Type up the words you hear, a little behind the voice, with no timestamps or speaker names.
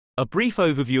A brief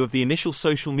overview of the initial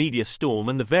social media storm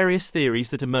and the various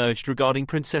theories that emerged regarding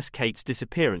Princess Kate's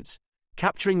disappearance,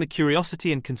 capturing the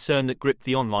curiosity and concern that gripped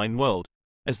the online world.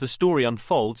 As the story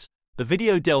unfolds, the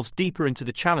video delves deeper into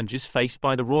the challenges faced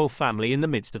by the royal family in the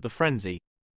midst of the frenzy.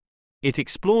 It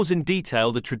explores in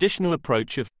detail the traditional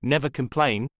approach of never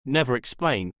complain, never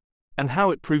explain, and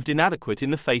how it proved inadequate in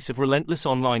the face of relentless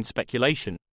online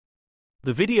speculation.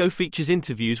 The video features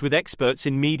interviews with experts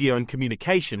in media and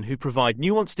communication who provide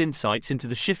nuanced insights into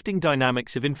the shifting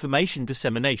dynamics of information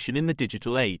dissemination in the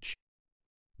digital age.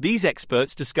 These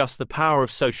experts discuss the power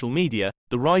of social media,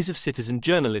 the rise of citizen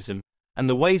journalism, and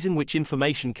the ways in which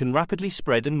information can rapidly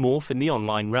spread and morph in the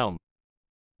online realm.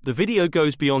 The video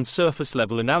goes beyond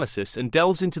surface-level analysis and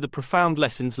delves into the profound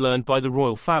lessons learned by the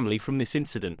royal family from this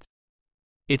incident.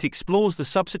 It explores the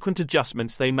subsequent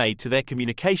adjustments they made to their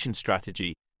communication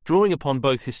strategy, drawing upon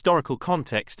both historical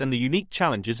context and the unique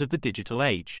challenges of the digital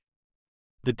age.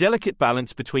 The delicate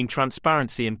balance between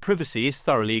transparency and privacy is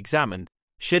thoroughly examined,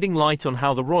 shedding light on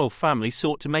how the royal family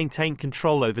sought to maintain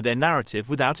control over their narrative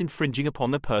without infringing upon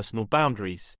their personal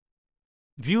boundaries.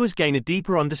 Viewers gain a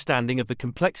deeper understanding of the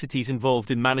complexities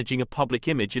involved in managing a public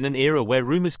image in an era where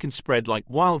rumors can spread like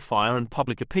wildfire and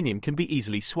public opinion can be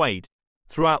easily swayed.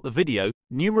 Throughout the video,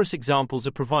 numerous examples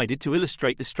are provided to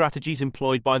illustrate the strategies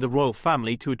employed by the royal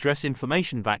family to address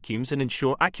information vacuums and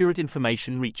ensure accurate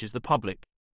information reaches the public.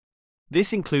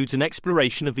 This includes an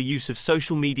exploration of the use of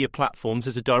social media platforms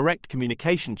as a direct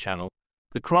communication channel,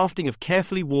 the crafting of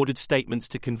carefully worded statements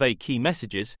to convey key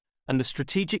messages, and the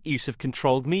strategic use of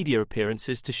controlled media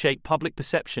appearances to shape public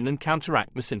perception and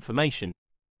counteract misinformation.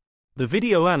 The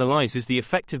video analyzes the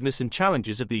effectiveness and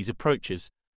challenges of these approaches,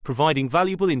 providing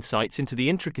valuable insights into the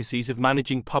intricacies of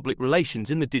managing public relations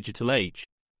in the digital age.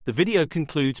 The video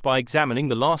concludes by examining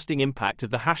the lasting impact of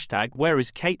the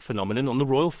 #WhereIsKate phenomenon on the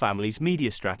royal family's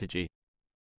media strategy.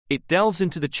 It delves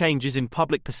into the changes in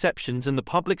public perceptions and the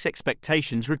public's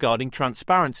expectations regarding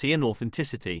transparency and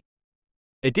authenticity.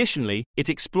 Additionally, it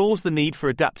explores the need for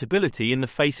adaptability in the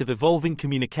face of evolving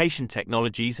communication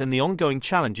technologies and the ongoing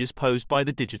challenges posed by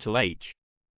the digital age.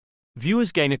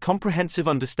 Viewers gain a comprehensive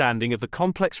understanding of the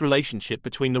complex relationship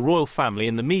between the royal family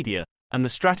and the media, and the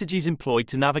strategies employed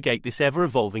to navigate this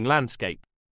ever-evolving landscape.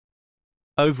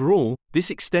 Overall, this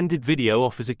extended video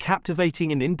offers a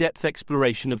captivating and in-depth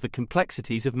exploration of the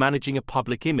complexities of managing a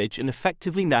public image and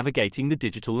effectively navigating the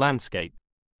digital landscape.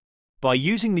 By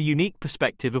using the unique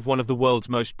perspective of one of the world's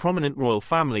most prominent royal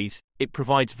families, it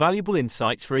provides valuable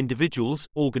insights for individuals,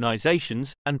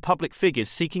 organizations, and public figures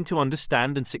seeking to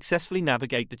understand and successfully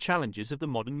navigate the challenges of the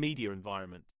modern media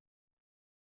environment.